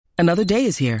Another day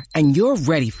is here, and you're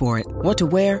ready for it. What to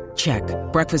wear? Check.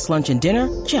 Breakfast, lunch, and dinner?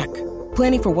 Check.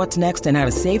 Planning for what's next and how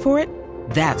to save for it?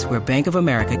 That's where Bank of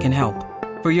America can help.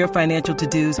 For your financial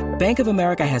to-dos, Bank of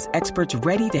America has experts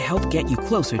ready to help get you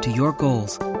closer to your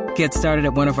goals. Get started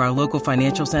at one of our local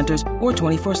financial centers or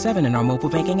 24/7 in our mobile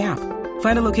banking app.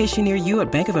 Find a location near you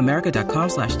at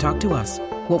bankofamerica.com/talktous.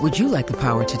 What would you like the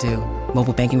power to do?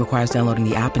 Mobile banking requires downloading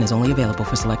the app and is only available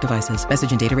for select devices.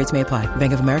 Message and data rates may apply.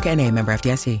 Bank of America N.A., member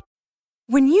FDIC.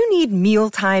 When you need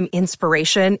mealtime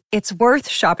inspiration, it's worth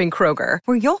shopping Kroger,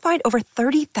 where you'll find over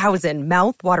 30,000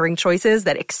 mouth-watering choices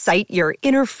that excite your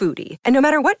inner foodie. And no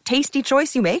matter what tasty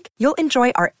choice you make, you'll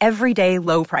enjoy our everyday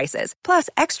low prices, plus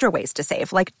extra ways to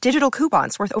save, like digital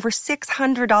coupons worth over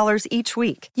 $600 each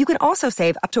week. You can also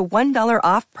save up to $1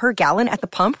 off per gallon at the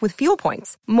pump with fuel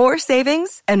points. More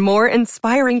savings and more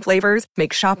inspiring flavors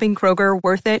make shopping Kroger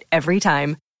worth it every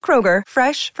time. Kroger,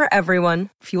 fresh for everyone.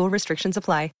 Fuel restrictions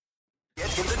apply.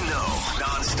 Get in the know.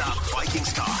 Non-stop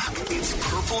Vikings talk. It's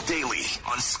Purple Daily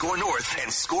on Score North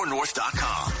and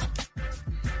ScoreNorth.com.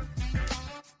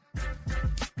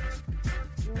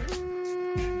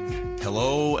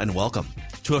 Hello and welcome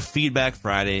to a Feedback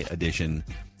Friday edition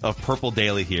of Purple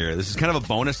Daily here. This is kind of a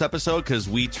bonus episode because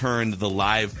we turned the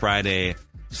live Friday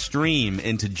stream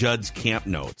into Judd's Camp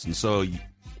Notes. And so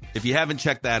if you haven't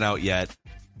checked that out yet,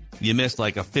 you missed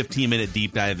like a 15-minute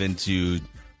deep dive into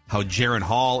how Jaron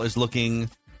Hall is looking.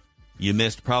 You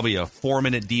missed probably a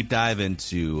 4-minute deep dive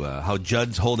into how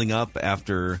Judd's holding up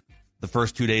after the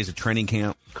first 2 days of training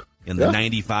camp in the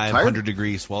 95,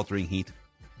 100-degree sweltering heat.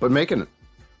 But making it.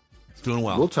 It's doing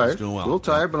well. A little tired. It's doing well. A little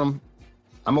tired, but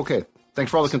I'm okay.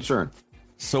 Thanks for all the concern.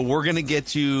 So we're going to get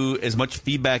to as much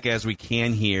feedback as we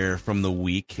can here from the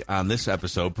week on this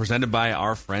episode, presented by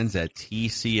our friends at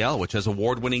TCL, which has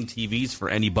award-winning TVs for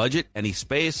any budget, any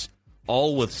space,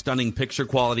 all with stunning picture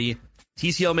quality.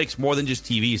 TCL makes more than just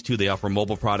TVs, too. They offer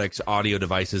mobile products, audio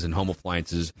devices, and home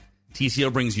appliances.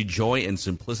 TCL brings you joy and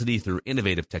simplicity through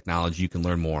innovative technology. You can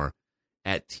learn more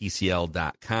at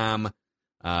TCL.com.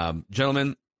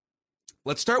 Gentlemen,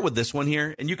 let's start with this one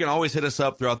here. And you can always hit us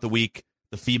up throughout the week.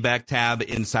 The feedback tab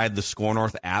inside the Score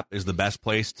North app is the best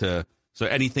place to. So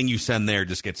anything you send there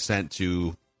just gets sent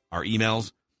to our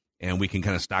emails, and we can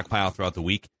kind of stockpile throughout the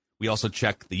week. We also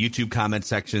check the YouTube comment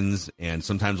sections, and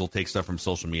sometimes we'll take stuff from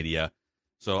social media.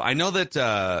 So I know that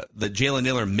that Jalen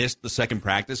Nailor missed the second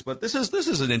practice, but this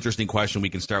is an interesting question we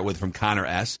can start with from Connor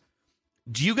S.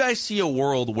 Do you guys see a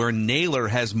world where Nailor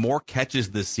has more catches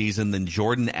this season than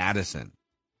Jordan Addison?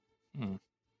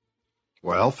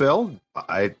 Well, Phil,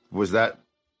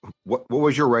 what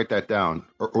was your write that down,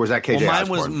 or was that KJ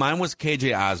Osborne? Mine was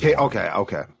KJ Osborne.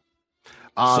 Okay.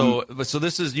 So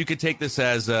this is, you could take this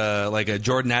as like a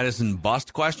Jordan Addison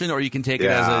bust question, or you can take it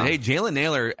as a, hey, Jalen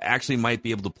Nailor actually might be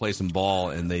able to play some ball,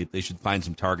 and they should find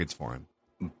some targets for him.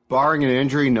 Barring an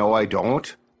injury, no, I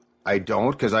don't,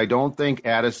 because I don't think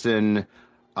Addison.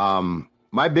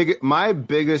 My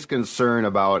biggest concern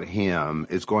about him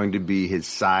is going to be his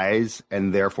size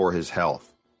and therefore his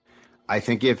health. I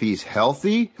think if he's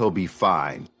healthy, he'll be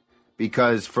fine,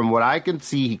 because from what I can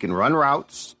see, he can run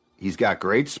routes. He's got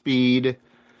great speed.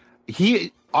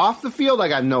 He off the field, I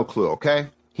got no clue, okay?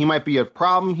 He might be a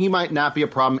problem. He might not be a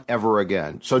problem ever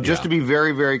again. So just to be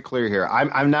very, very clear here,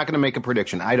 I'm not going to make a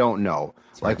prediction. I don't know.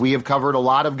 Like, we have covered a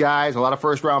lot of guys, a lot of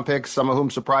first-round picks, some of whom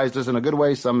surprised us in a good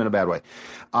way, some in a bad way.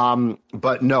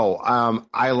 But no,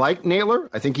 I like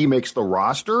Nailor. I think he makes the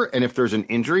roster, and if there's an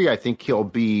injury, I think he'll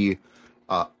be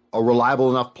a reliable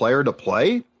enough player to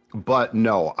play. But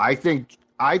no, I think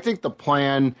the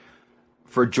plan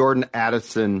for Jordan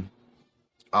Addison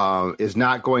is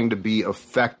not going to be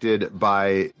affected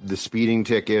by the speeding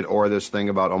ticket or this thing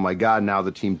about, oh my God, now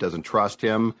the team doesn't trust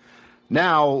him.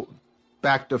 Now,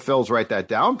 back to Phil's write that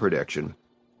down prediction.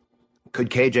 Could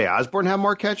KJ Osborne have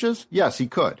more catches? Yes, he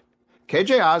could.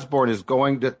 KJ Osborne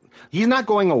he's not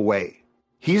going away.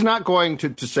 He's not going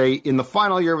to say in the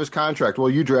final year of his contract, well,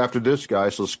 you drafted this guy,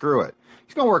 so screw it.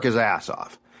 He's going to work his ass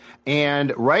off.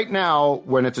 And right now,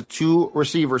 when it's a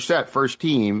 2-receiver set, first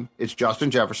team, it's Justin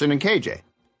Jefferson and KJ.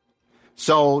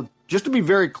 So just to be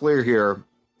very clear here,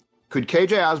 could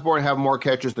KJ Osborne have more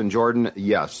catches than Jordan?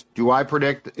 Yes. Do I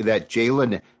predict that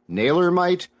Jalen Nailor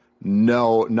might?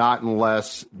 No, not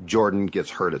unless Jordan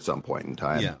gets hurt at some point in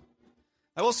time. Yeah.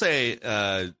 I will say,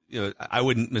 I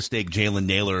wouldn't mistake Jalen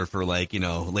Nailor for late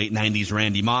 90s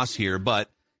Randy Moss here, but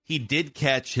he did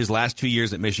catch his last 2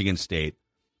 years at Michigan State.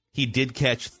 He did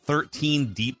catch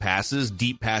 13 deep passes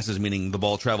meaning the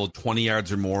ball traveled 20 yards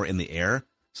or more in the air.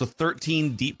 So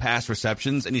 13 deep pass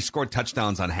receptions, and he scored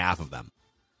touchdowns on half of them.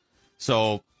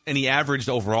 So, and he averaged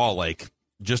overall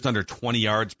just under 20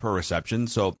 yards per reception.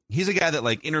 So he's a guy that,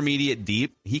 like, intermediate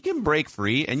deep, he can break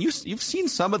free. And you've seen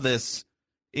some of this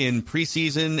in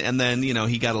preseason, and then,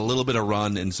 he got a little bit of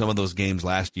run in some of those games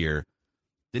last year.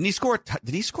 Did he score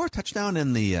a touchdown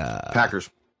in the Packers?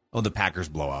 Oh, the Packers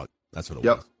blowout. That's what it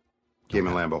was. Yep. Game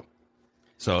in Lambeau.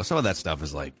 So some of that stuff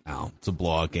is like, it's a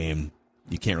blowout game.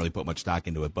 You can't really put much stock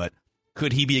into it. But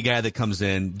could he be a guy that comes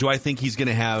in? Do I think he's going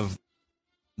to have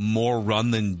more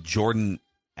run than Jordan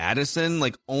Addison?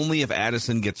 Like, only if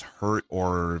Addison gets hurt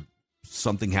or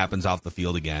something happens off the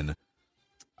field again.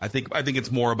 I think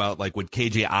it's more about, like, would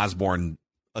KJ Osborne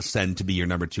ascend to be your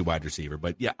number 2 wide receiver?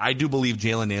 But yeah, I do believe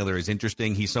Jalen Nailor is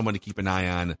interesting. He's someone to keep an eye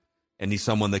on, and he's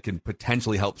someone that can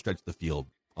potentially help stretch the field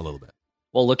a little bit.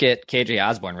 Well, look at KJ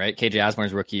Osborne, right? KJ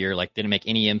Osborne's rookie year, didn't make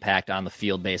any impact on the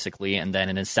field, basically. And then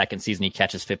in his second season, he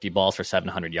catches 50 balls for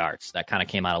 700 yards. That kind of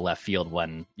came out of left field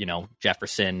when,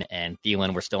 Jefferson and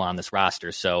Thielen were still on this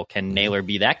roster. So can Nailor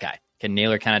be that guy? Can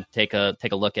Nailor kind of take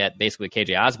a look at basically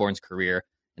KJ Osborne's career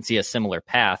and see a similar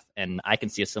path? And I can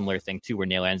see a similar thing, too, where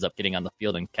Nailor ends up getting on the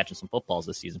field and catching some footballs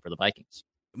this season for the Vikings.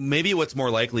 Maybe what's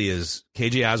more likely is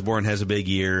KJ Osborne has a big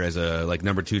year as a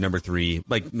number 2, number 3,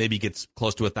 maybe gets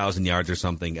close to 1,000 yards or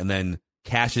something, and then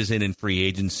cashes in free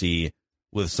agency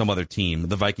with some other team.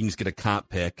 The Vikings get a comp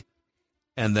pick,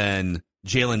 and then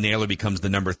Jalen Nailor becomes the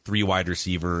number 3 wide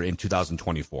receiver in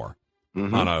 2024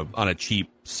 on a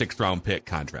cheap 6th-round pick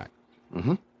contract.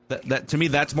 Mm-hmm. That to me,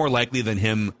 that's more likely than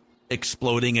him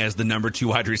exploding as the number 2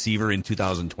 wide receiver in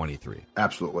 2023.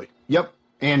 Absolutely. Yep.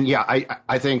 And yeah,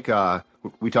 I think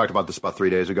we talked about this about 3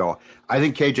 days ago. I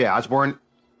think KJ Osborne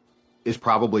is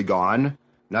probably gone,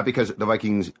 not because the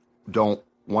Vikings don't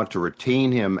want to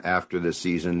retain him after this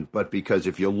season, but because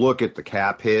if you look at the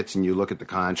cap hits and you look at the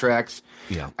contracts,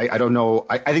 I don't know.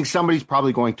 I think somebody's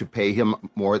probably going to pay him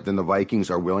more than the Vikings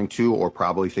are willing to, or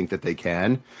probably think that they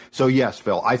can. So yes,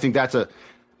 Phil, I think that's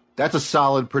a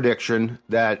solid prediction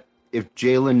that if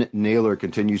Jalen Nailor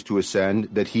continues to ascend,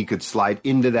 that he could slide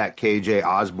into that KJ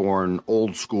Osborne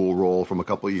old school role from a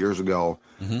couple of years ago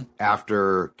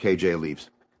after KJ leaves.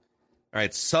 All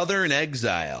right, Southern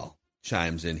Exile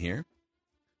chimes in here.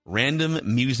 Random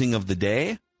musing of the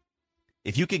day.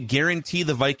 If you could guarantee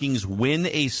the Vikings win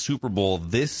a Super Bowl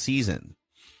this season,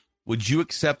 would you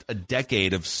accept a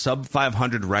decade of sub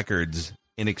 500 records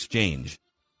in exchange?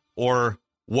 Or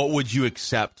what would you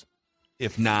accept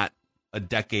if not a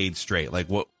decade straight? Like,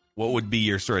 what would be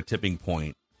your sort of tipping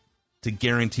point to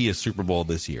guarantee a Super Bowl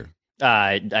this year?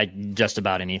 I just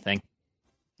about anything.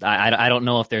 I don't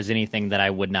know if there's anything that I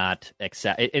would not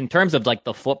accept in terms of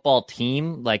the football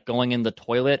team, going in the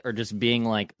toilet or just being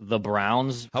like the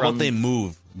Browns. How about they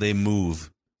move? They move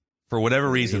for whatever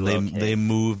reason. They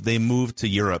move to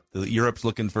Europe. Europe's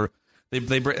looking for they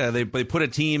put a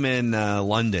team in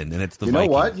London, and it's the Vikings. You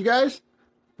know what, you guys?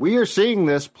 We are seeing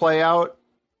this play out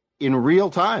in real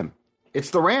time.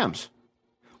 It's the Rams.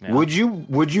 Yeah. Would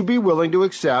you be willing to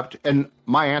accept? And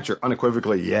my answer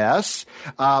unequivocally yes.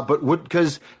 But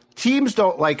because teams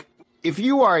don't if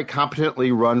you are a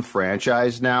competently run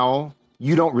franchise now,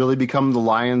 you don't really become the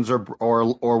Lions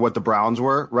or what the Browns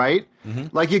were, right?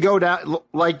 Mm-hmm. You go down,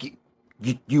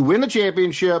 you win the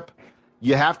championship,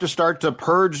 you have to start to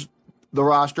purge the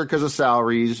roster because of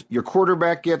salaries. Your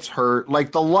quarterback gets hurt,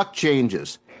 the luck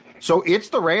changes. So it's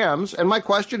the Rams, and my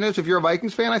question is, if you're a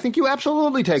Vikings fan, I think you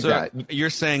absolutely take that. You're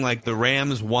saying the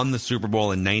Rams won the Super Bowl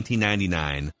in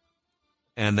 1999,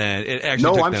 and then it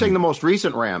actually No, I'm saying the most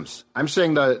recent Rams. I'm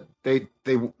saying the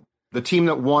team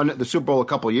that won the Super Bowl a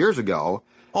couple of years ago.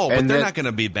 Oh, but they're not going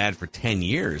to be bad for 10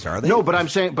 years, are they? No, but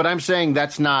I'm saying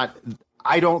that's not.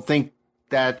 I don't think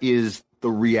that is the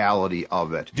reality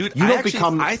of it. Dude,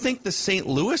 I think the St.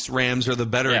 Louis Rams are the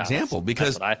better example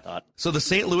because that's what I thought. So the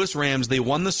St. Louis Rams, they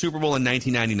won the Super Bowl in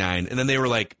 1999, and then they were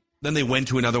then they went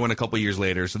to another one a couple years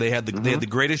later. So they had the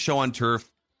greatest show on turf,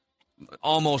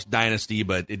 almost dynasty,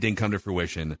 but it didn't come to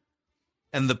fruition.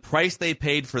 And the price they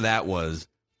paid for that was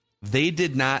they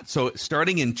did not. So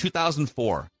starting in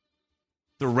 2004,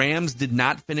 the Rams did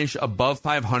not finish above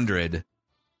 500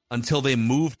 until they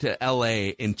moved to L.A.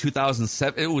 in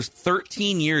 2007. It was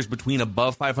 13 years between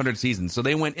above 500 seasons. So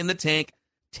they went in the tank,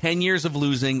 10 years of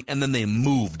losing, and then they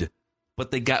moved.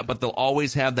 But they'll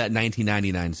always have that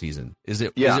 1999 season. Is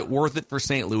it worth it for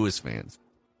St. Louis fans?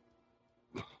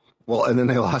 Well, and then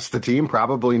they lost the team.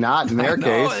 Probably not in their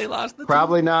case. They lost the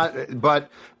Probably team. Not. But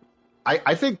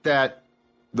I think that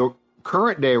the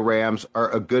current day Rams are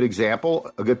a good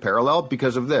example, a good parallel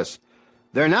because of this.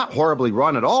 They're not horribly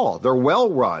run at all. They're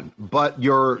well run, but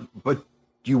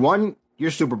you won your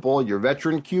Super Bowl. Your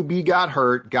veteran QB got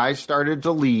hurt. Guys started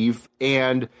to leave,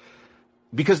 and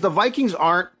because the Vikings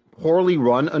aren't poorly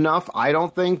run enough, I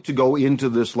don't think, to go into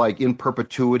this like in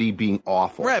perpetuity being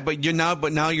awful. Right, but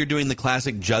now you're doing the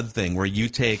classic Judd thing where you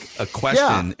take a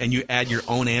question and you add your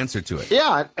own answer to it.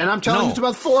 Yeah, and I'm telling you, it's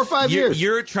about 4 or 5 years.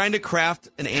 You're trying to craft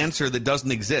an answer that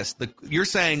doesn't exist. You're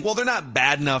saying, well, they're not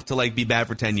bad enough to like be bad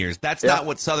for 10 years. That's not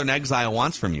what Southern Exile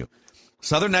wants from you.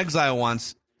 Southern Exile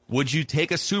wants, would you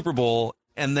take a Super Bowl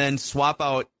and then swap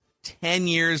out 10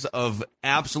 years of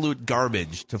absolute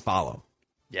garbage to follow?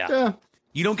 Yeah.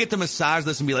 You don't get to massage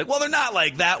this and be like, well, they're not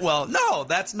like that. Well, no,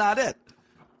 that's not it.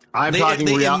 I'm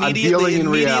dealing in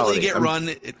reality. They get run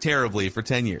terribly for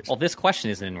 10 years. Well, this question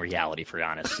isn't in reality, for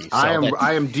honesty. So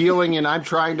I am dealing, and I'm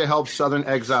trying to help Southern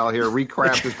Exile here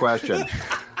recraft this question,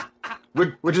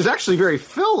 which is actually very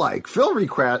Phil-like. Phil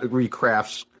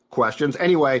recrafts questions.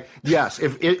 Anyway, yes,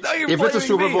 if it's a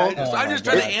Super Bowl, I'm just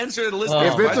trying to answer the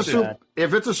listener.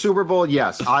 If it's a Super Bowl,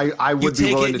 yes, I would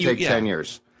be willing to take 10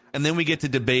 years. And then we get to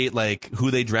debate like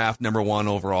who they draft number 1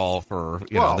 overall for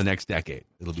the next decade.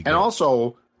 It'll be great. And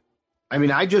also, I mean,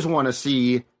 I just want to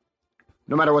see,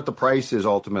 no matter what the price is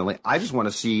ultimately, I just want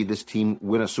to see this team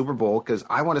win a Super Bowl because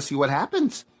I want to see what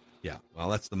happens. Yeah, well,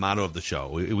 that's the motto of the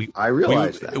show. I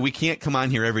realize that. We can't come on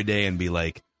here every day and be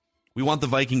like, we want the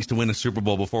Vikings to win a Super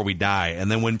Bowl before we die.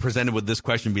 And then when presented with this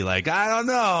question, be like, I don't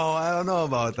know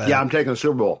about that. Yeah, I'm taking a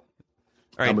Super Bowl.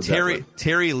 All right,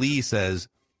 Terry Lee says,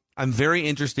 I'm very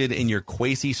interested in your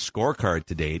Kwesi scorecard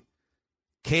to date.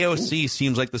 KOC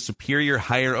seems like the superior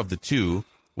hire of the two,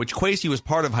 which Kwesi was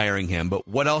part of hiring him, but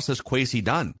what else has Kwesi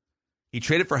done? He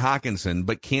traded for Hawkinson,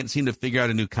 but can't seem to figure out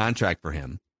a new contract for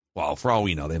him. Well, for all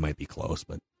we know, they might be close,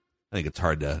 but I think it's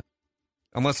hard to,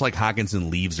 unless like Hawkinson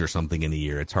leaves or something in a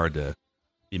year, it's hard to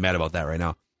be mad about that right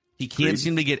now. He can't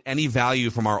seem to get any value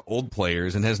from our old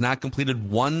players and has not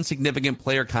completed one significant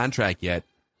player contract yet.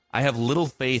 I have little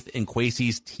faith in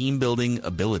Kwesi's team-building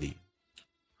ability.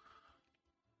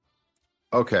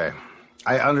 Okay.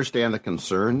 I understand the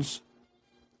concerns.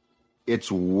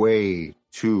 It's way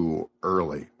too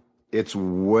early. It's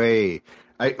way...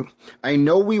 I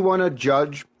know we want to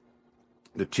judge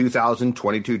the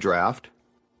 2022 draft.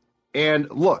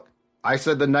 And look, I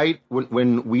said the night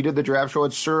when we did the draft show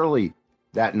at Surly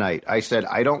that night, I said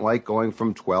I don't like going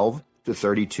from 12 to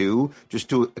 32 just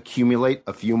to accumulate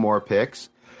a few more picks.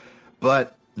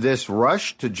 But this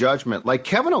rush to judgment, like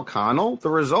Kevin O'Connell, the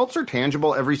results are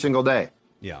tangible every single day.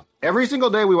 Yeah. Every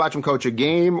single day we watch him coach a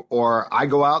game or I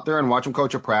go out there and watch him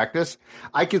coach a practice,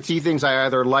 I can see things I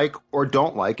either like or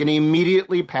don't like and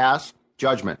immediately pass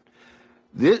judgment.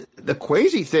 The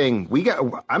Kwesi thing,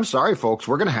 I'm sorry, folks,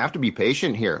 we're going to have to be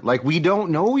patient here. Like, we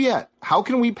don't know yet. How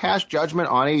can we pass judgment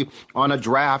on a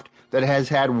draft that has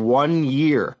had 1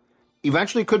 year?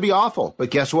 Eventually it could be awful, but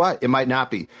guess what? It might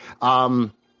not be.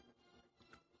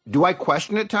 Do I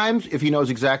question at times if he knows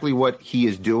exactly what he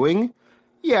is doing?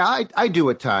 Yeah, I do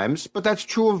at times, but that's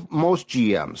true of most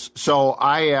GMs. So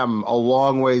I am a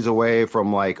long ways away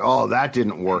from like, oh, that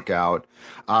didn't work out.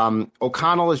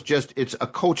 O'Connell is a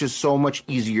coach is so much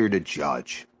easier to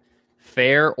judge.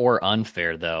 Fair or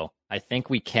unfair, though, I think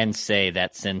we can say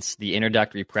that since the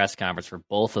introductory press conference for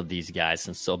both of these guys,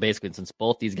 since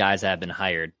both these guys have been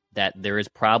hired, that there is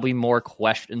probably more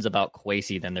questions about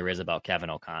Kwesi than there is about Kevin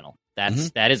O'Connell.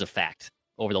 That is a fact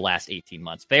over the last 18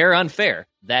 months. Fair or unfair,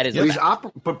 that is a fact.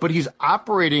 But he's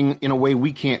operating in a way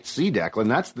we can't see, Declan.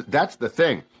 That's the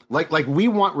thing. Like we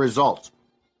want results.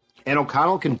 And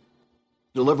O'Connell can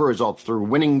deliver results through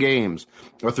winning games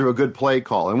or through a good play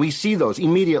call. And we see those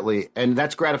immediately, and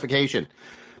that's gratification.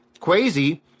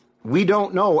 Kwesi, we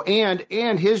don't know.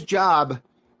 And his job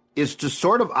is to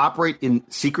sort of operate in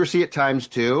secrecy at times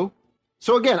too.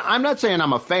 So again, I'm not saying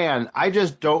I'm a fan. I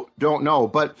just don't know.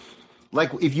 But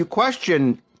like if you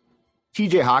question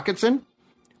TJ Hawkinson,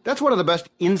 that's one of the best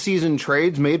in-season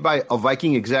trades made by a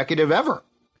Viking executive ever.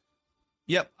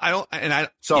 Yep.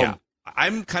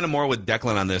 I'm kind of more with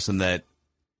Declan on this in that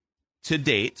to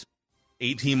date,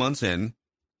 18 months in,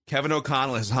 Kevin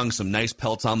O'Connell has hung some nice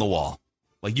pelts on the wall.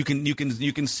 Like you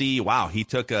can see, wow, he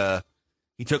took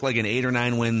like an 8 or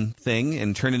 9 win thing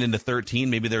and turned it into 13.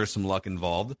 Maybe there was some luck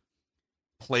involved.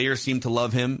 Players seem to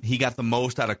love him. He got the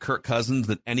most out of Kirk Cousins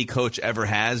that any coach ever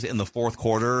has in the fourth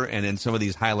quarter and in some of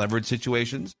these high leverage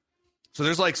situations. So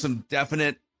there's like some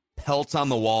definite pelts on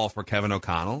the wall for Kevin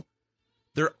O'Connell.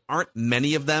 There aren't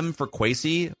many of them for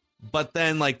Kwesi, but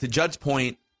then like to Judd's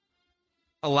point,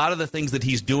 a lot of the things that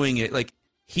he's doing, like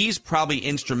he's probably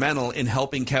instrumental in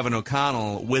helping Kevin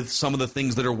O'Connell with some of the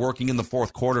things that are working in the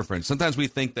fourth quarter. For instance, sometimes we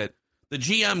think that the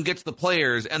GM gets the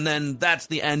players and then that's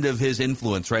the end of his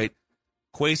influence, right?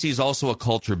 Kwesi is also a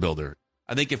culture builder.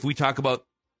 I think if we talk about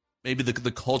maybe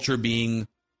the culture being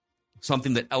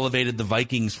something that elevated the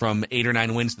Vikings from 8 or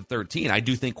 9 wins to 13. I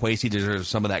do think Kwesi deserves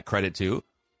some of that credit too.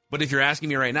 But if you're asking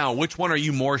me right now, which one are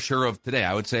you more sure of today?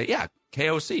 I would say, yeah,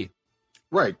 KOC.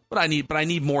 Right. But I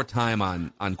need more time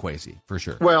on Kwesi for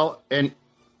sure. Well, and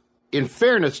in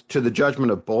fairness to the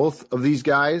judgment of both of these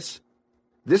guys,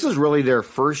 this is really their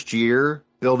first year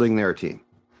building their team.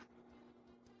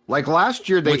 Like last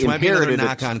year, they which might be inherited another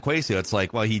knock on Kwesi. It's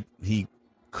like, well, he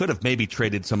could have maybe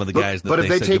traded some of the guys. But if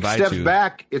they take steps to.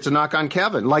 back, it's a knock on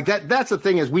Kevin. Like that's the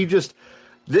thing is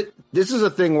this is a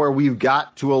thing where we've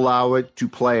got to allow it to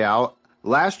play out.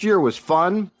 Last year was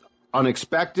fun,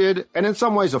 unexpected, and in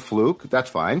some ways a fluke. That's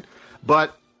fine.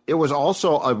 But it was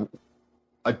also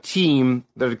a team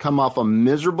that had come off a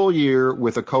miserable year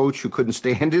with a coach who couldn't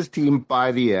stand his team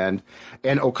by the end.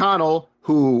 And O'Connell,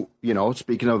 who,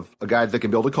 speaking of a guy that can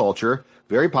build a culture,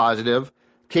 very positive,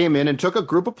 came in and took a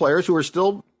group of players who were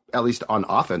still, at least on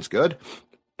offense, good,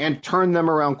 and turned them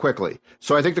around quickly.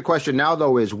 So I think the question now,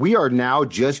 though, is we are now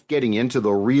just getting into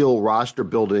the real roster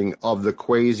building of the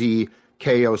Kwesi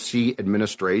KOC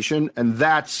administration, and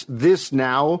this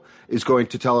now is going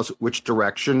to tell us which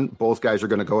direction both guys are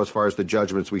going to go as far as the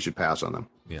judgments we should pass on them.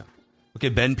 Yeah. Okay,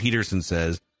 Ben Peterson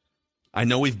says, I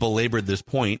know we've belabored this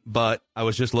point, but I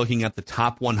was just looking at the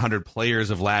top 100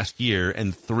 players of last year,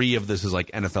 and 3 of this is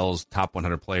like NFL's top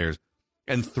 100 players,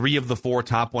 and 3 of the 4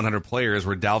 top 100 players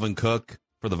were Dalvin Cook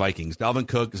for the Vikings. Dalvin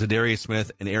Cook, Zadarius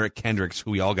Smith, and Eric Kendricks,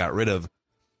 who we all got rid of.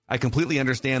 I completely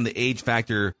understand the age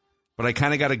factor, but I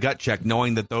kind of got a gut check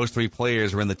knowing that those 3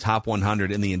 players were in the top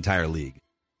 100 in the entire league.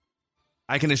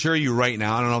 I can assure you right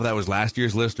now, I don't know if that was last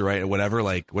year's list or whatever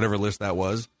list that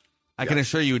was. I can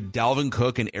assure you Dalvin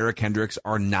Cook and Eric Kendricks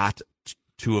are not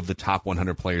 2 of the top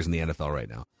 100 players in the NFL right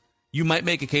now. You might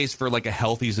make a case for like a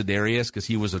healthy Zadarius because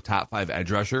he was a top 5 edge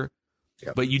rusher,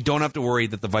 but you don't have to worry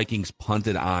that the Vikings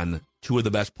punted on 2 of the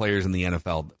best players in the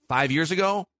NFL. 5 years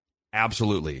ago,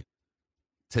 absolutely.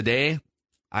 Today,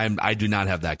 I do not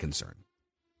have that concern.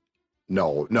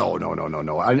 No.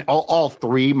 All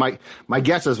 3. My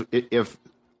guess is if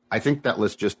I think that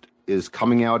list just is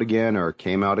coming out again or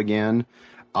came out again.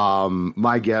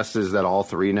 My guess is that all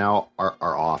 3 now are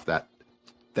off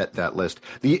that list.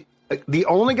 The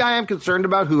only guy I'm concerned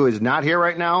about who is not here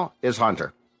right now is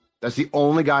Hunter. That's the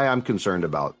only guy I'm concerned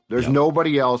about. There's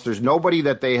nobody else. There's nobody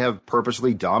that they have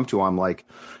purposely dumped who I'm like,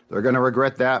 they're going to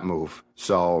regret that move.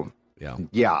 So,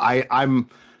 I'm.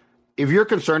 If you're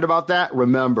concerned about that,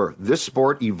 remember, this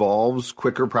sport evolves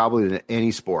quicker probably than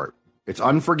any sport. It's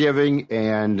unforgiving,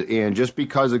 and just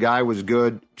because a guy was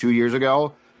good 2 years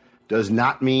ago does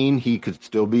not mean he could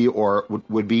still be or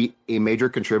would be a major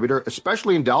contributor,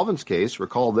 especially in Dalvin's case,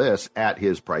 recall this, at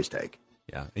his price tag.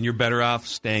 Yeah, and you're better off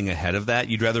staying ahead of that.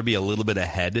 You'd rather be a little bit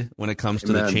ahead when it comes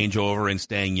to the changeover and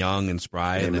staying young and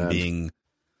spry than being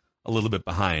a little bit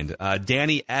behind.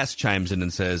 Danny S. chimes in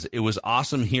and says, it was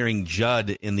awesome hearing Judd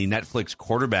in the Netflix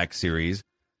quarterback series,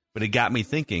 but it got me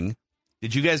thinking,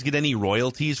 did you guys get any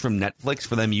royalties from Netflix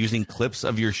for them using clips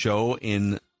of your show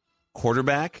in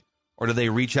quarterback? Or do they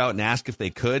reach out and ask if they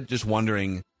could? Just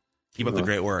wondering. Keep up the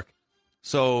great work.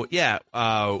 So,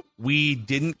 we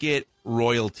didn't get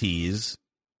royalties.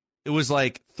 It was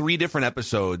like 3 different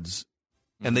episodes,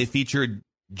 and they featured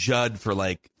Judd for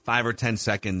like 5 or 10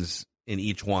 seconds in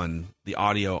each one, the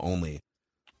audio only.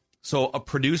 So a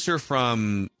producer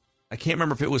from, I can't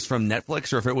remember if it was from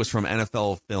Netflix or if it was from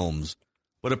NFL Films,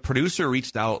 but a producer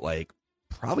reached out like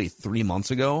probably 3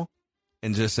 months ago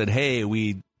and just said, hey,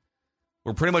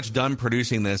 we're pretty much done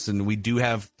producing this, and we do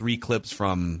have 3 clips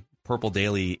from Purple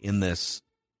Daily in this,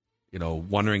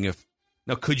 wondering if,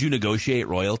 now, could you negotiate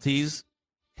royalties?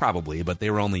 Probably, but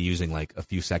they were only using like a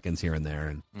few seconds here and there.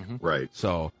 And Right.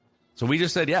 So we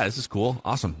just said, yeah, this is cool.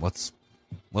 Awesome. Let's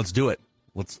do it.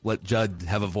 Let's let Judd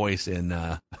have a voice in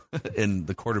in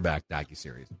the quarterback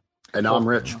docuseries. And now I'm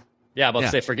rich. Yeah, about to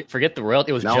say, forget the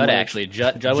royalty. It was Now Judd, I'm actually.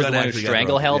 Judd was the one who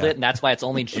strangle-held it, and that's why it's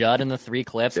only Judd in the 3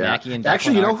 clips. Yeah. Mackie and Declan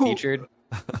Actually, aren't who featured.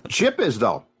 Chip is,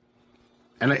 though?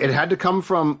 And it had to come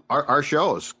from our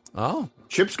shows. Oh.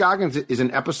 Chip Scoggins is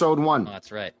in episode 1. Oh,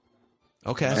 that's right.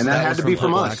 Okay. And that had to be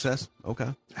from us. Access?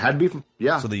 Okay. Had to be from,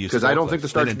 So they used because I don't think the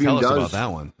Star Tribune Tribune tell us does. about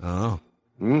that one. Oh.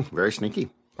 Very sneaky.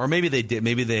 Or maybe they did.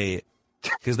 Maybe they,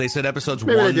 because they said episodes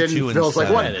Maybe 1, they didn't. 2, and Phil's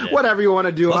 7. like, whatever you want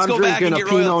to do. Let's I'm go back drinking and a get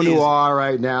Pinot royalties. Noir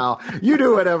right now. You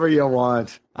do whatever you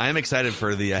want. I am excited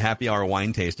for the happy hour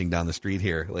wine tasting down the street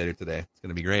here later today. It's going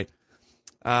to be great.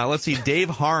 Let's see. Dave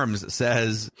Harms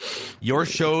says, your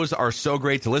shows are so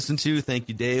great to listen to. Thank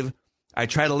you, Dave. I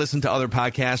try to listen to other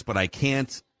podcasts, but I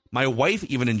can't. My wife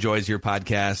even enjoys your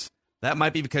podcast. That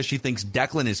might be because she thinks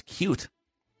Declan is cute.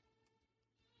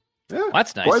 Yeah.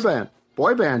 That's nice.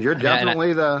 Boy band. You're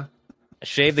definitely the I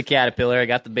shaved the caterpillar. I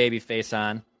got the baby face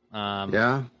on.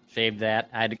 Yeah. Shaved that.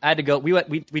 I had to go.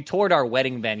 We toured our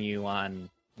wedding venue on,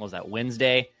 what was that,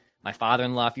 Wednesday? My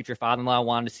future father-in-law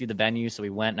wanted to see the venue, so we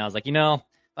went, and I was like,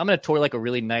 I'm going to tour like a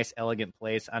really nice, elegant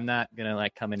place. I'm not going to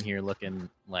like come in here looking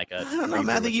like a. I don't know,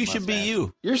 man. I think you should be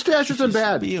you. Your stash isn't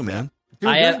bad. Be you, man.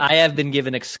 I have been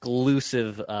given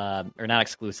exclusive, or not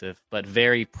exclusive, but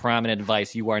very prominent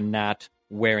advice. You are not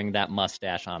wearing that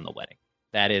mustache on the wedding.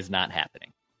 That is not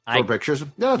happening. For pictures? Yeah,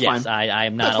 that's yes, fine. I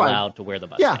am not allowed to wear the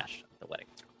mustache at the wedding.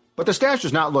 But the stash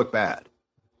does not look bad.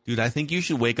 Dude, I think you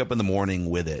should wake up in the morning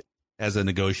with it as a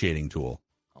negotiating tool,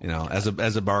 as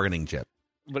a bargaining chip.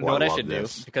 But what I should do,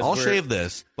 because I'll shave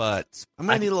this, but I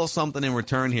might need a little something in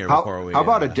return here before we. How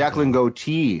about a Declan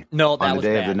goatee? No, that on the was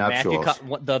day bad. of the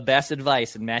nuptials? The best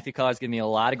advice, and Matthew Carr has given me a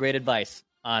lot of great advice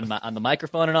on the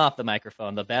microphone and off the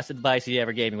microphone. The best advice he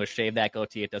ever gave me was shave that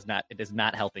goatee. It is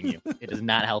not helping you. It is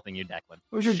not helping you, Declan.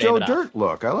 It was your Shave Joe it off. Dirt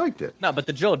look. I liked it. No, but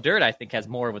the Joe Dirt, I think, has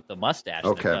more with the mustache.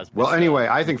 Okay. Than it does Well, with anyway,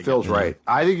 the, I think Phil's right.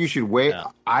 I think you should wait. Yeah.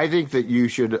 I think that you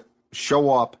should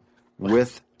show up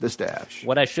with the stash.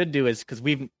 What I should do is, because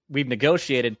we've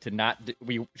negotiated to not.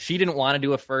 She didn't want to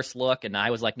do a first look, and I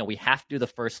was like, no, we have to do the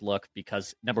first look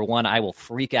because number one, I will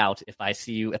freak out if I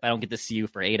don't get to see you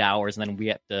for 8 hours, and then we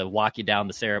have to walk you down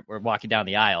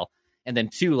the aisle. And then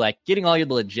two, like getting all your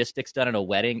logistics done at a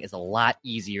wedding is a lot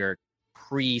easier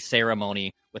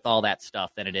pre-ceremony with all that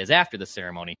stuff than it is after the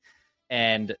ceremony.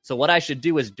 And so what I should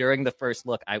do is during the first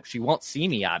look, she won't see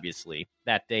me, obviously,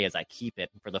 that day as I keep it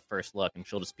for the first look, and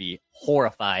she'll just be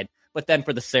horrified. But then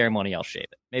for the ceremony, I'll shave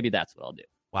it. Maybe that's what I'll do.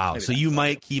 Wow. Maybe so you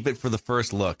might keep it for the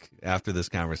first look after this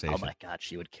conversation. Oh, my God.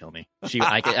 She would kill me.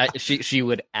 She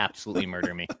would absolutely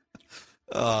murder me.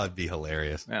 Oh, it'd be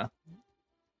hilarious. Yeah.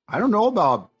 I don't know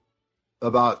about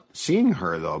seeing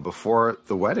her though before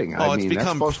the wedding. It's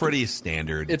become pretty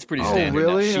standard. It's pretty Oh, standard.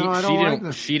 really? No, No, I don't like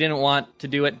this. she didn't want to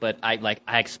do it, but I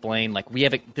explained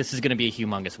this is going to be a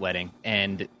humongous wedding,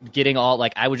 and getting all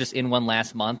I was just in one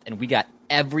last month, and we got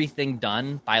everything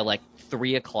done by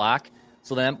 3:00.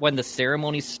 So then when the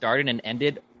ceremony started and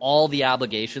ended, all the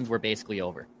obligations were basically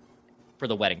over for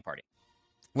the wedding party.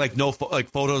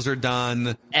 Photos are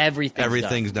done.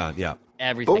 Everything's done. Yeah.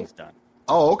 Everything's done.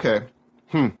 Oh, okay.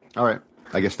 All right.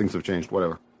 I guess things have changed.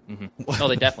 Whatever. Mm-hmm. Oh,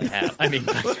 they definitely have. I mean,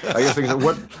 I guess things have,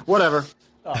 whatever.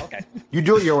 Oh, okay. You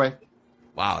do it your way.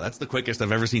 Wow, that's the quickest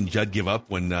I've ever seen Judd give up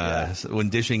when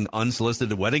dishing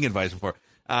unsolicited wedding advice before.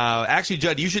 Actually,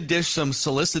 Judd, you should dish some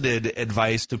solicited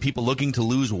advice to people looking to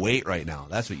lose weight right now.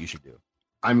 That's what you should do.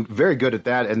 I'm very good at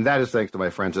that, and that is thanks to my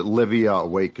friends at Livia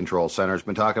Weight Control Center. It's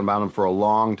been talking about them for a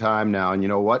long time now, and you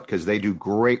know what? Because they do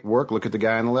great work. Look at the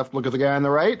guy on the left. Look at the guy on the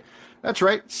right. That's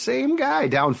right. Same guy.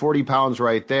 Down 40 pounds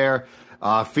right there.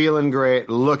 Feeling great,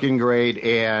 looking great,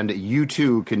 and you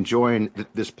too can join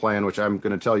this plan, which I'm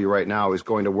going to tell you right now is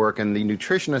going to work. And the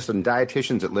nutritionists and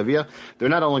dietitians at Livia, they're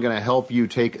not only going to help you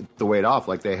take the weight off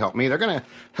like they helped me, they're going to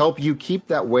help you keep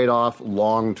that weight off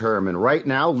long term. And right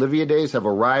now, Livia Days have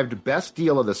arrived. Best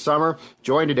deal of the summer.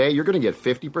 Join today. You're going to get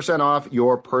 50% off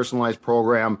your personalized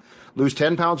program. Lose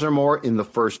 10 pounds or more in the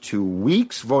first 2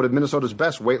 weeks. Voted Minnesota's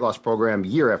best weight loss program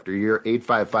year after year.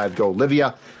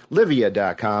 855-GO-LIVIA.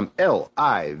 Livia.com.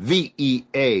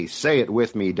 Livea. Say it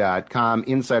with me.com.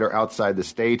 Inside or outside the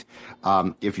state.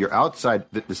 If you're outside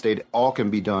the state, all can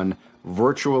be done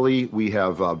virtually. We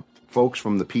have folks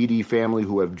from the PD family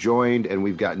who have joined, and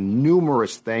we've got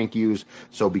numerous thank yous.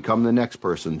 So become the next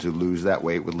person to lose that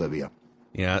weight with Livia.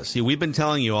 Yeah, see, we've been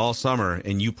telling you all summer,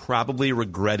 and you probably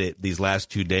regret it these last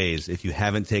 2 days if you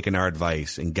haven't taken our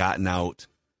advice and gotten out,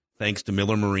 thanks to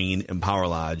Miller Marine and Power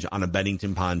Lodge, on a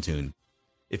Bennington pontoon.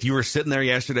 If you were sitting there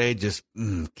yesterday just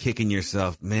kicking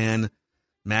yourself, man,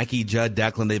 Mackie, Judd,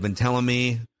 Declan, they've been telling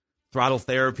me, throttle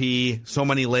therapy, so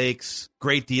many lakes,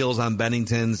 great deals on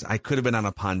Benningtons. I could have been on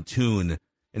a pontoon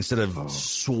instead of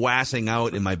swassing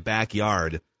out in my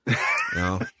backyard, you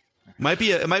know.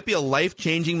 It might be a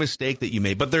life-changing mistake that you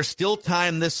made, but there's still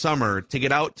time this summer to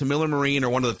get out to Miller Marine or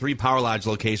one of the 3 Power Lodge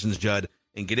locations, Judd,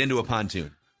 and get into a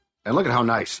pontoon. And look at how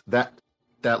nice that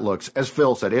looks. As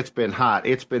Phil said, it's been hot,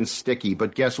 it's been sticky,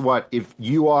 but guess what? If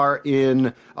you are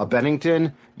in a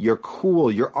Bennington, you're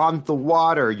cool, you're on the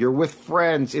water, you're with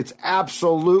friends. It's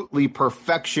absolutely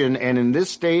perfection. And in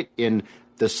this state, in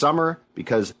the summer,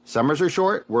 because summers are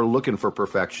short, we're looking for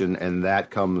perfection, and that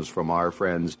comes from our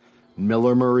friends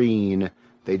Miller Marine.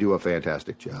 They do a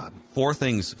fantastic job. 4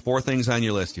 things on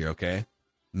your list here, okay?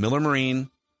 Miller Marine,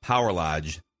 Power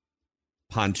Lodge,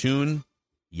 pontoon,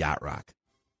 Yacht Rock.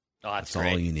 Oh, that's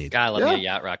great. All you need. God, I love me a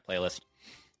Yacht Rock playlist.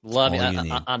 Love it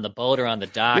on the boat or on the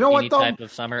dock. You know what, any type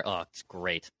of summer. Oh, it's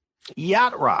great.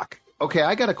 Yacht Rock. Okay,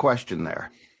 I got a question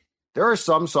there. there are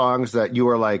some songs that you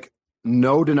are like,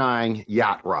 no denying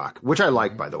yacht rock, which I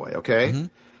like, by the way, okay? Mm-hmm.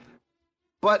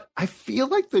 But I feel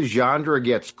like the genre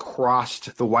gets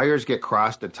crossed, the wires get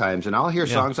crossed at times, and I'll hear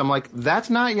songs, I'm like,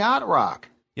 that's not yacht rock.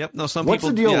 Yep. No, some What's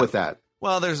people, the deal with that?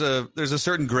 Well, there's a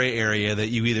certain gray area that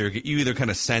you either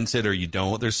kind of sense it or you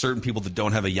don't. There's certain people that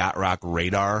don't have a yacht rock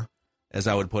radar, as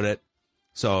I would put it.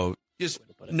 So just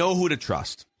know who to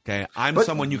trust. Okay, I'm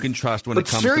someone you can trust when it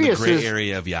comes to the gray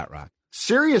area of yacht rock.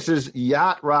 Sirius's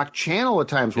yacht rock channel at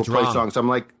times will play songs. I'm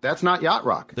like, that's not yacht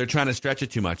rock. They're trying to stretch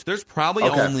it too much. There's probably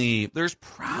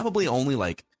only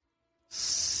like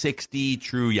 60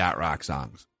 true yacht rock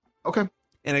songs. Okay,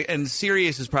 and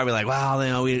Sirius is probably like, well,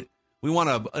 you know, we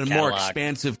want a more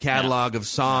expansive catalog of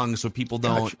songs so people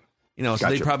don't, so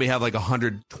they probably have like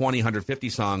 120, 150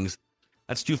 songs.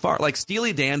 That's too far. Like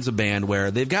Steely Dan's a band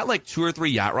where they've got like 2 or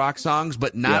 3 yacht rock songs,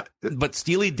 but but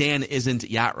Steely Dan isn't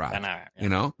yacht rock.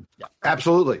 Yeah.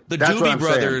 Absolutely. The Doobie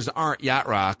Brothers aren't yacht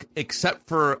rock, except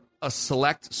for a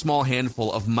select small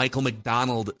handful of Michael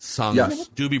McDonald sung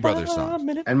Doobie Brothers songs.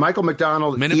 And Michael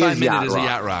McDonald Minute by Minute is a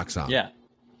yacht rock song. Yeah.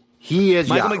 He is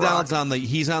Michael McDonald's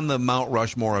he's on the Mount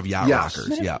Rushmore of yacht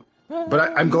rockers. Yeah.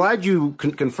 But I'm glad you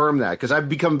confirm that, because I've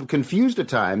become confused at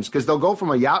times, because they'll go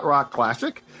from a yacht rock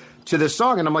classic to this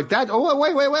song, and I'm like,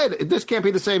 wait, this can't be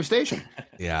the same station.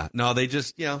 Yeah. No, they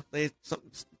just, you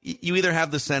either have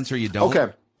the sense or you don't.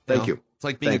 Okay. Thank you. It's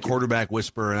like being a quarterback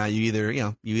whisperer, and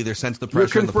you either sense the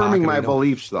pressure. You're confirming my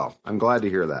beliefs, though. I'm glad to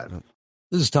hear that.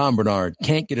 This is Tom Bernard.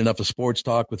 Can't get enough of sports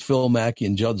talk with Phil Mackey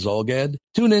and Judd Zolgad?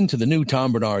 Tune in to the new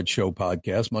Tom Bernard Show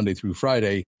podcast Monday through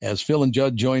Friday as Phil and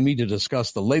Judd join me to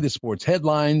discuss the latest sports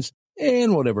headlines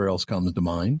and whatever else comes to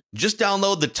mind. Just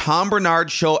download the Tom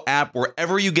Bernard Show app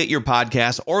wherever you get your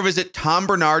podcasts or visit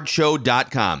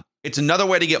tombernardshow.com. It's another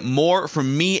way to get more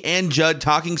from me and Judd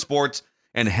talking sports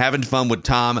and having fun with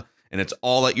Tom, and it's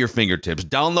all at your fingertips.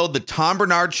 Download the Tom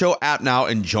Bernard Show app now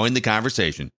and join the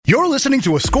conversation. You're listening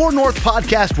to a Score North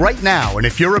podcast right now, and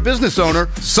if you're a business owner,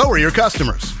 so are your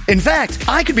customers. In fact,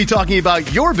 I could be talking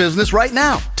about your business right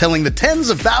now, telling the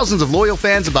tens of thousands of loyal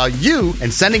fans about you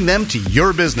and sending them to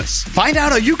your business. Find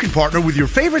out how you can partner with your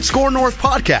favorite Score North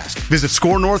podcast. Visit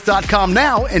scorenorth.com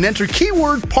now and enter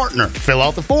keyword partner. Fill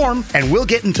out the form, and we'll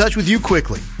get in touch with you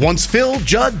quickly. Once Phil,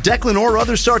 Judd, Declan, or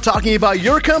others start talking about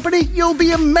your company, you'll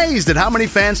be amazed at how many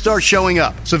fans start showing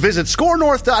up. So visit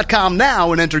scorenorth.com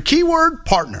now and enter keyword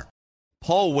partner.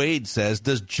 Paul Wade says,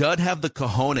 does Judd have the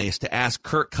cojones to ask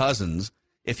Kirk Cousins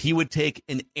if he would take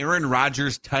an Aaron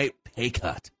Rodgers type pay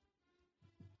cut?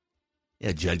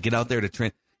 Yeah, Judd, get out there to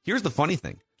train. Here's the funny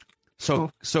thing. So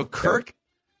Kirk,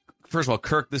 first of all,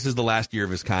 Kirk, this is the last year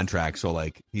of his contract, so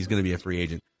like he's going to be a free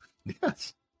agent.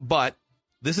 Yes. But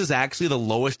this is actually the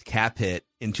lowest cap hit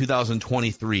in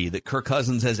 2023 that Kirk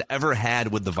Cousins has ever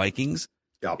had with the Vikings.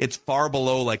 Yep. It's far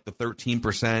below like the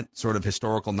 13% sort of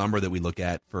historical number that we look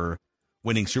at for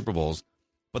winning Super Bowls.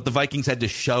 But the Vikings had to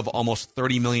shove almost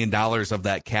 $30 million of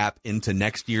that cap into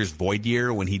next year's void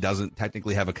year when he doesn't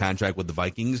technically have a contract with the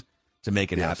Vikings to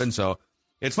make it happen. So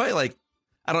it's funny, like,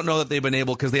 I don't know that they've been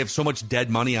able, because they have so much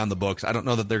dead money on the books, I don't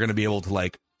know that they're going to be able to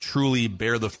like truly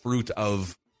bear the fruit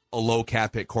of a low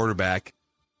cap hit quarterback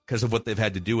because of what they've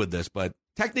had to do with this. But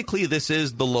technically this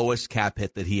is the lowest cap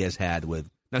hit that he has had with.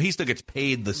 Now he still gets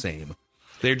paid the same.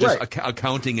 They're just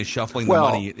accounting is shuffling the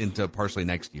money into partially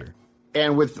next year.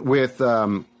 And with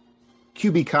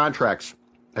QB contracts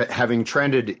having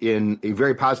trended in a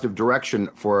very positive direction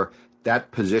for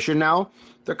that position now,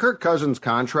 the Kirk Cousins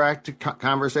contract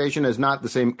conversation is not the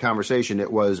same conversation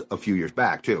it was a few years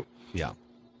back, too. Yeah.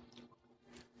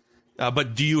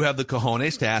 But do you have the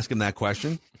cojones to ask him that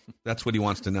question? That's what he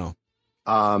wants to know.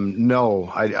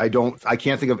 No, I don't. I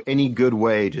can't think of any good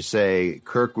way to say,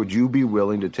 Kirk, would you be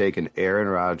willing to take an Aaron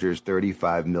Rodgers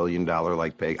 $35 million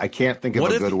like pay? I can't think of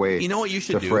a good way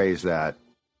to phrase that.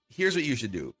 Here's what you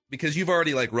should do, because you've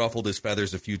already like ruffled his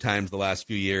feathers a few times the last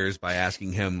few years by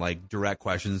asking him like direct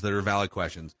questions that are valid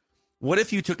questions. What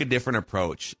if you took a different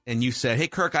approach and you said, hey,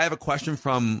 Kirk, I have a question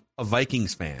from a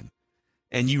Vikings fan.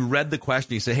 And you read the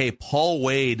question. You say, hey, Paul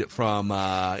Wade from,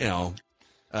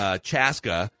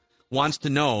 Chaska wants to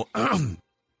know,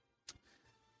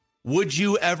 would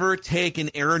you ever take an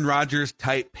Aaron Rodgers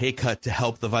type pay cut to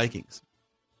help the Vikings?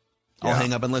 I'll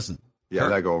hang up and listen. Yeah,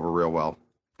 that'd go over real well.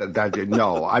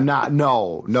 No, I'm not.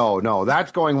 No.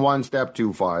 That's going one step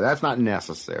too far. That's not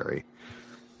necessary.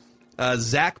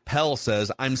 Zach Pell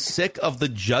says, I'm sick of the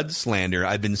Judd slander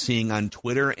I've been seeing on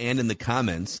Twitter and in the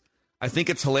comments. I think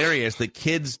it's hilarious that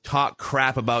kids talk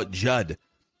crap about Judd.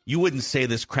 You wouldn't say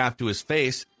this crap to his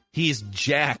face. He's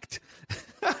jacked.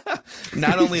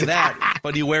 Not only that,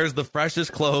 but he wears the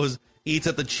freshest clothes eats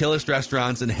at the chillest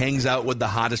restaurants, and hangs out with the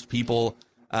hottest people.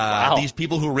 Wow. These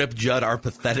people who rip Judd are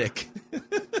pathetic.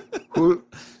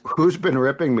 Who's been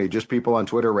ripping me? Just people on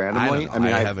Twitter randomly? I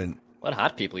mean, I haven't. What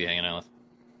hot people are you hanging out with?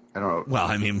 I don't know. Well,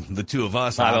 I mean, the two of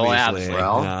us, Well, obviously.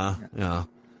 Well, yeah.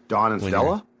 Dawn and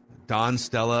Stella? Dawn,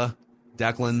 Stella,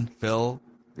 Declan, Phil,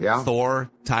 Yeah. Thor,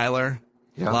 Tyler.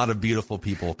 Yeah. A lot of beautiful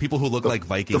people. People who look like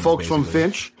Vikings. The folks from basically.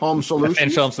 Finch, Home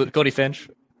Solutions. Cody Finch.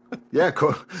 Yeah,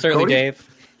 Certainly Cody? Dave.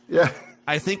 Yeah.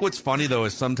 I think what's funny, though,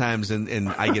 is sometimes, and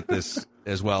I get this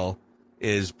as well,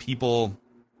 is people,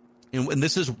 and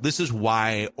this is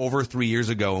why over 3 years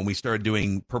ago when we started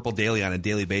doing Purple Daily on a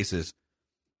daily basis,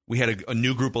 we had a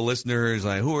new group of listeners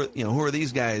like, who are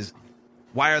these guys?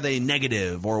 Why are they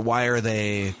negative, or why are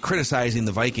they criticizing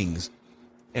the Vikings?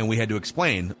 And we had to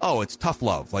explain, it's tough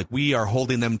love. Like, we are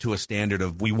holding them to a standard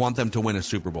of, we want them to win a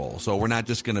Super Bowl. So we're not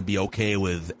just going to be okay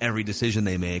with every decision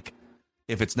they make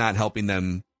if it's not helping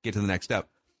them get to the next step.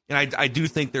 And I do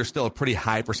think there's still a pretty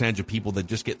high percentage of people that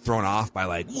just get thrown off by,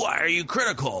 like, why are you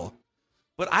critical?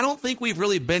 But I don't think we've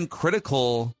really been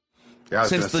critical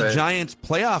since the Giants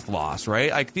playoff loss, right?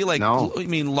 I feel like,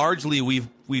 largely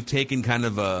we've taken kind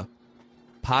of a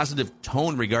positive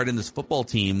tone regarding this football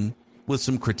team with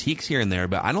some critiques here and there,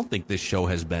 but I don't think this show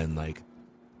has been like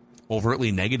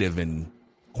overtly negative in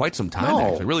quite some time,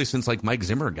 actually. Really, since like Mike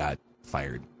Zimmer got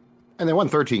fired. And they won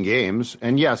 13 games.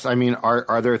 And yes, I mean,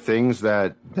 are there things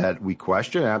that we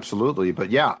question? Absolutely.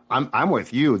 But yeah, I'm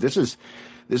with you. This has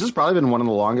probably been one of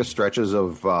the longest stretches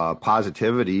of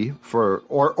positivity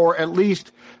or at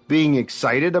least being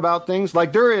excited about things.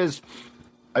 Like there is,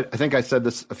 I think I said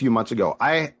this a few months ago.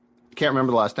 I can't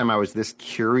remember the last time I was this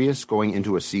curious going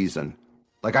into a season.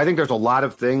 Like, I think there's a lot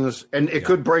of things, and it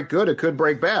could break good, it could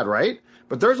break bad, right?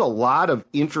 But there's a lot of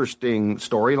interesting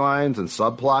storylines and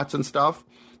subplots and stuff.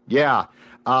 Yeah.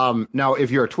 Now,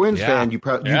 if you're a Twins fan, you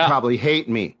probably hate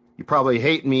me. You probably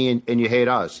hate me and you hate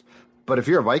us. But if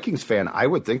you're a Vikings fan, I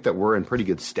would think that we're in pretty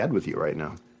good stead with you right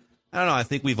now. I don't know. I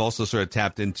think we've also sort of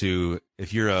tapped into,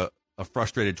 if you're a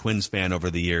frustrated Twins fan over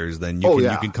the years, then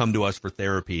you can come to us for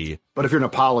therapy. But if you're an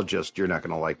apologist, you're not going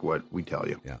to like what we tell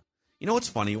you. Yeah. You know what's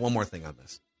funny? One more thing on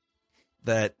this.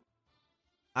 That,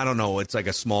 I don't know, it's like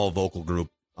a small vocal group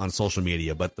on social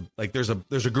media, but there's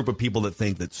a group of people that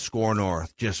think that Score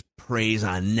North just preys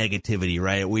on negativity,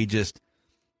 right?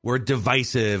 We're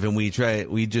divisive, and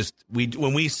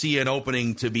when we see an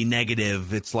opening to be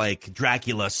negative, it's like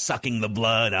Dracula sucking the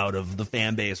blood out of the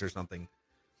fan base or something.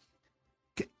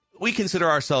 We consider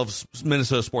ourselves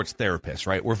Minnesota sports therapists,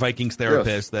 right? We're Vikings therapists.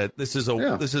 Yes. That this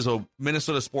is a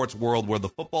Minnesota sports world where the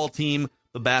football team,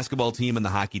 the basketball team, and the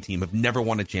hockey team have never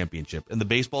won a championship, and the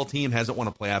baseball team hasn't won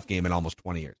a playoff game in almost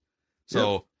 20 years.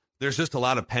 So there's just a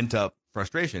lot of pent up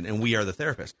frustration, and we are the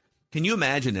therapists. Can you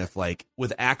imagine if, like,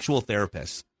 with actual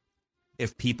therapists,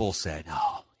 if people said,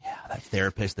 "Oh, yeah, that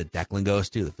therapist that Declan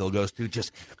goes to, that Phil goes to,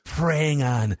 just preying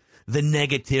on the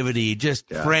negativity, just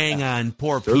preying on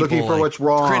poor people. They're looking for what's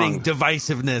wrong. Creating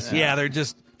divisiveness. Yeah, they're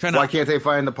just trying to... Why can't they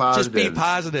find the positive? Just be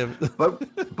positive.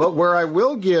 But where I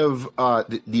will give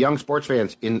the young sports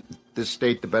fans in this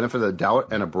state the benefit of the doubt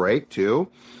and a break, too,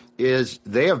 is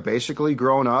they have basically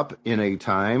grown up in a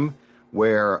time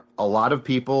where a lot of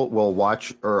people will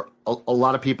watch, or a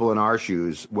lot of people in our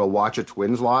shoes will watch a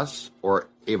Twins loss or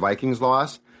a Vikings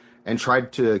loss and try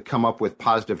to come up with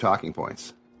positive talking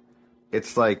points.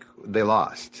 It's like they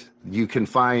lost. You can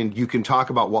talk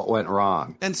about what went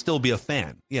wrong and still be a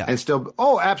fan. Yeah. And still,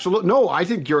 absolutely. No, I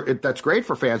think that's great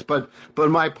for fans. But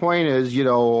my point is,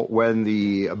 when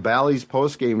the Bally's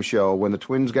postgame show, when the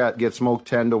Twins get smoked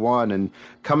 10-1, and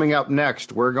coming up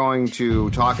next, we're going to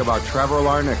talk about Trevor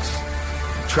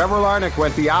Larnach. Trevor Larnach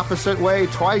went the opposite way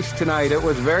twice tonight. It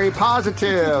was very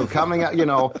positive coming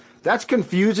out, that's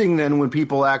confusing then when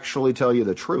people actually tell you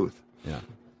the truth. Yeah.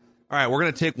 All right, we're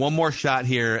going to take one more shot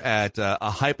here at a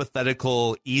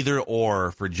hypothetical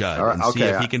either-or for Judd and see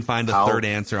if he can find a third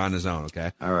answer on his own,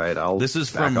 okay? All right, This is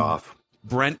from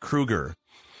Brent Kruger.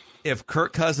 If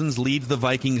Kirk Cousins leads the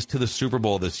Vikings to the Super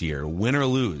Bowl this year, win or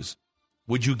lose,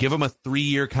 would you give him a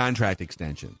 3-year contract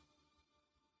extension?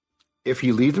 If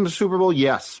he leads them to the Super Bowl,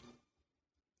 yes.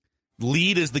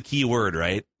 Lead is the key word,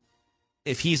 right?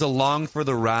 If he's along for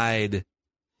the ride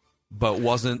but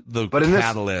wasn't the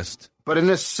catalyst... But in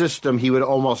this system, he would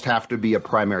almost have to be a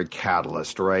primary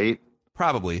catalyst, right?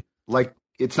 Probably. Like,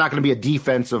 it's not going to be a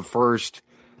defensive first.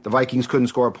 The Vikings couldn't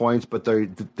score points, but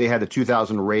they had the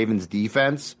 2000 Ravens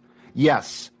defense.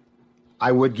 Yes,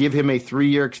 I would give him a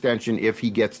 3-year extension if he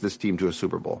gets this team to a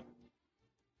Super Bowl.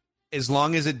 As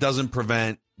long as it doesn't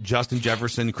prevent Justin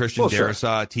Jefferson, Christian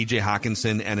Darrisaw, TJ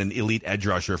Hawkinson, and an elite edge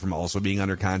rusher from also being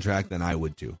under contract, then I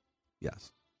would too.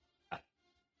 Yes.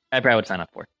 I probably would sign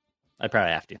up for it. I'd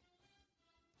probably have to.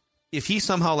 If he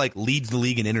somehow like leads the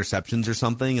league in interceptions or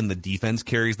something and the defense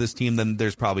carries this team, then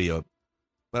there's probably a...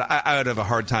 But I would have a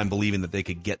hard time believing that they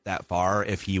could get that far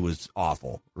if he was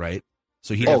awful, right?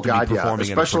 So he'd have to be performing,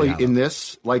 especially in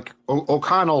this, like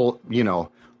O'Connell,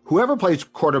 whoever plays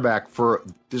quarterback for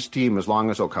this team, as long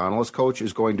as O'Connell is coach,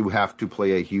 is going to have to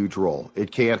play a huge role.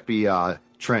 It can't be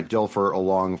Trent Dilfer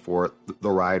along for the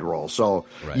ride role. So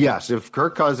yes, if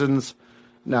Kirk Cousins,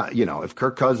 if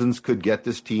Kirk Cousins could get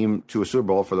this team to a Super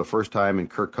Bowl for the first time in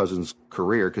Kirk Cousins'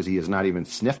 career, because he has not even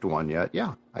sniffed one yet,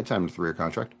 I'd sign him to a 3-year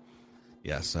contract.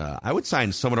 Yes, I would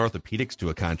sign Summit Orthopedics to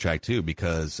a contract too,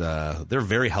 because they're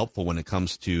very helpful when it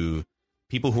comes to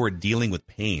people who are dealing with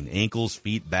pain, ankles,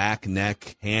 feet, back,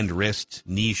 neck, hand, wrist,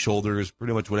 knee, shoulders,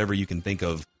 pretty much whatever you can think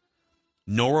of.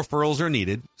 No referrals are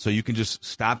needed, so you can just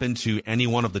stop into any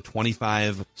one of the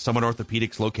 25 Summit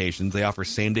Orthopedics locations. They offer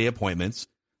same-day appointments.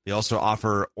 They also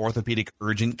offer orthopedic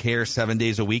urgent care 7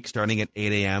 days a week starting at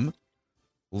 8 a.m.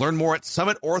 Learn more at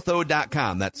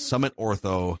summitortho.com. That's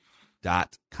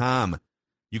summitortho.com.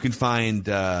 You can find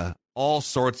all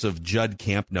sorts of Judd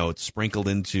Camp notes sprinkled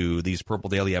into these Purple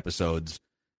Daily episodes.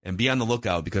 And be on the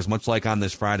lookout, because much like on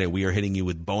this Friday, we are hitting you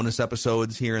with bonus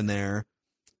episodes here and there.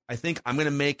 I think I'm going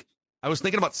to make... I was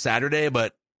thinking about Saturday,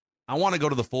 but I want to go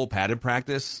to the full padded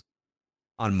practice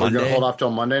on Monday. You're going to hold off till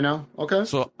Monday now? Okay.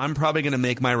 So I'm probably going to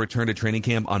make my return to training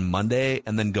camp on Monday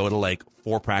and then go to like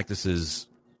 4 practices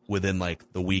within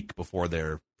like the week before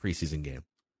their preseason game.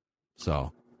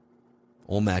 So...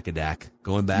 Old Macadac,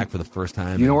 going back for the first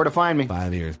time. You know where to find me.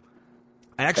 5 years.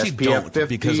 I actually SPF don't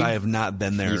 50. because I have not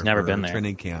been there. He's never been there.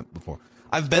 Training camp before.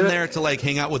 I've been there to like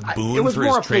hang out with Boone for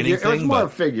his training thing. It was more a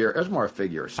figure. It was more a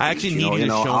figure of speech. I actually need you to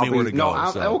show me where to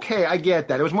go. Okay, I get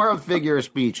that. It was more of a figure of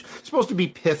speech. It's supposed to be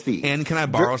pithy. And can I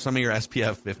borrow some of your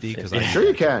SPF 50? Sure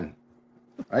you can.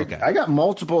 Okay. I got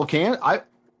multiple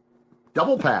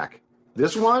double pack.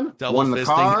 This one in the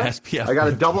car. SPF I got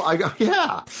a double. Are you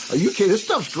kidding? This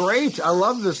stuff's great. I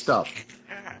love this stuff.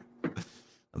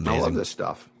 Amazing. I love this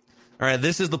stuff. All right,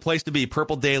 this is the place to be.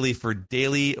 Purple Daily for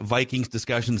daily Vikings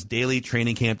discussions, daily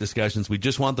training camp discussions. We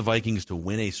just want the Vikings to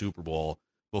win a Super Bowl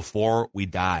before we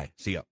die. See ya.